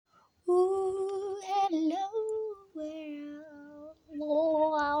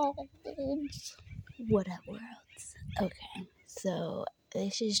worlds? What up, worlds? Okay, so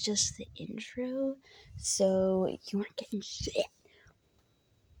this is just the intro, so you aren't getting shit.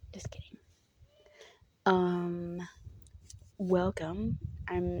 Just kidding. Welcome.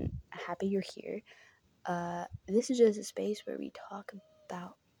 I'm happy you're here. This is just a space where we talk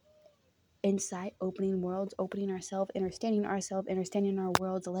about insight, opening worlds, opening ourselves, understanding our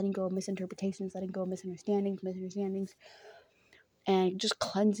worlds, letting go of misinterpretations, letting go of misunderstandings, and just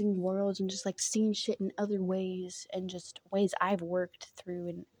cleansing worlds and just like seeing shit in other ways and just ways I've worked through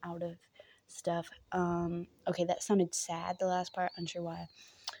and out of stuff. Okay, that sounded sad, the last part, unsure why.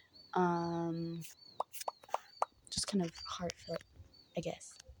 Just kind of heartfelt, I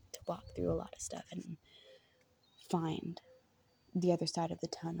guess, to walk through a lot of stuff and find the other side of the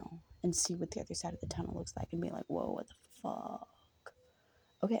tunnel and see what the other side of the tunnel looks like and be like, whoa, what the fuck?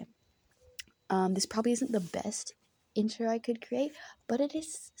 Okay. This probably isn't the best intro I could create, but it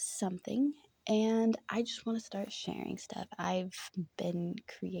is something, and I just want to start sharing stuff. I've been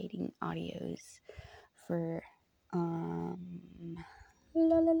creating audios for la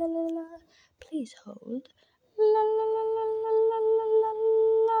la la la la. Please hold. La la la la la la la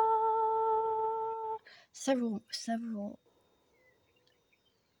la. Several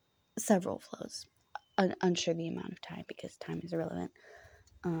flows. Unsure the amount of time because time is irrelevant.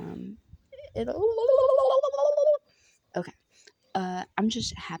 Okay. I'm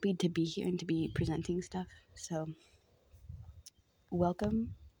just happy to be here and to be presenting stuff. So,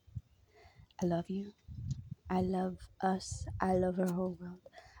 welcome. I love you. I love us. I love our whole world.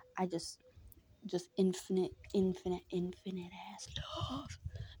 I just infinite ass love.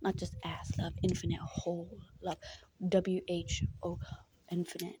 Not just ass love, infinite whole love. WHO,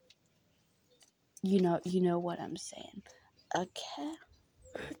 infinite. You know what I'm saying. Okay.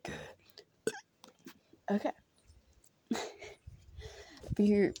 If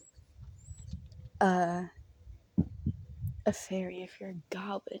you're a fairy, if you're a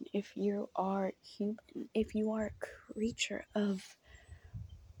goblin, if you are human, if you are a creature of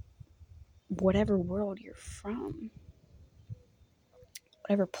whatever world you're from,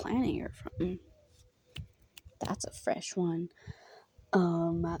 whatever planet you're from, that's a fresh one.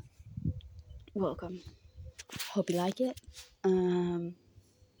 Welcome. Hope you like it.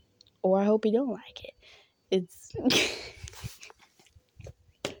 Or I hope you don't like it. It's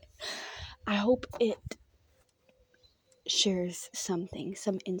I hope it shares something,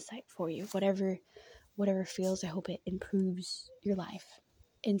 some insight for you. Whatever feels, I hope it improves your life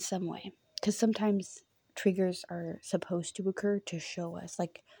in some way. Because sometimes triggers are supposed to occur to show us,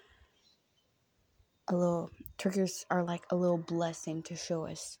 like triggers are like a little blessing to show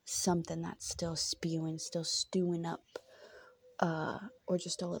us something that's still spewing, still stewing up, or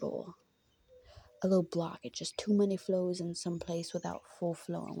just a little blockage, just too many flows in some place without full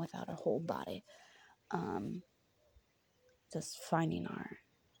flow and without a whole body. Just finding our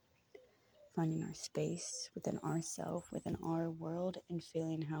space within ourself, within our world, and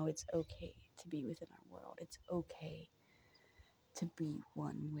feeling how it's okay to be within our world. It's okay to be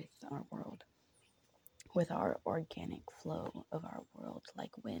one with our world, with our organic flow of our world,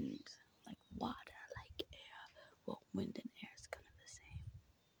 like wind, like water, like air. Well, wind and air is kind of the same,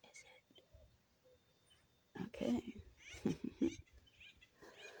 is it? Okay.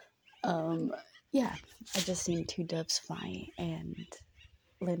 Yeah, I just seen two doves fly and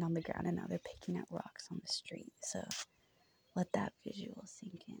land on the ground, and now they're picking at rocks on the street. So let that visual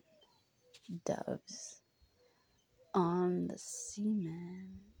sink in. Doves on the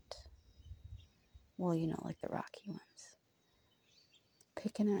cement. Well, like the rocky ones.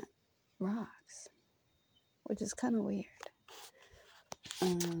 Picking at rocks, which is kind of weird.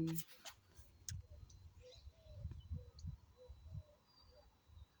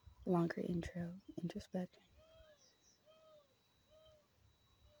 Longer introspection.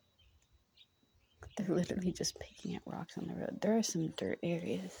 They're literally just picking at rocks on the road. There are some dirt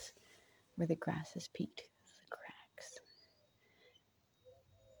areas where the grass is peaked through the cracks.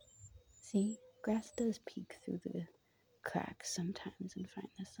 See, grass does peek through the cracks sometimes and find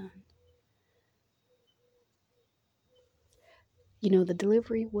the sun. The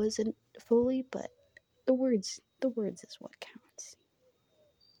delivery wasn't fully, but the words is what counts.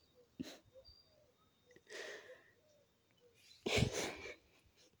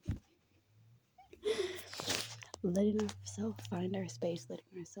 Letting ourselves find our space,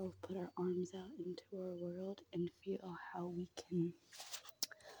 letting ourselves put our arms out into our world and feel how we can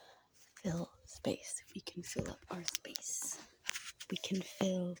fill space. We can fill up our space. We can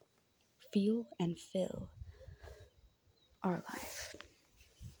feel and fill our life.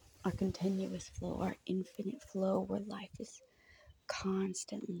 Our continuous flow, our infinite flow where life is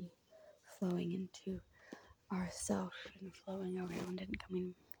constantly flowing into ourself and flowing around and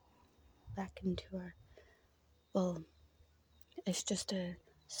coming back into our, well, it's just a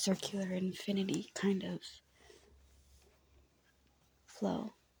circular infinity kind of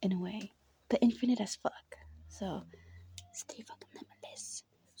flow in a way, but infinite as fuck. So stay fucking limitless.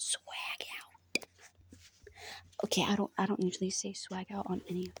 Swag out. Okay, I don't usually say swag out on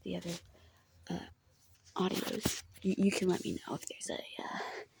any of the other audios. You can let me know if there's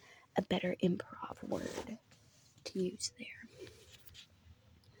a better improv word to use there.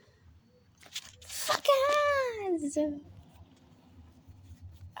 Fuck ass! Okay,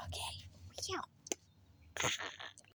 we out.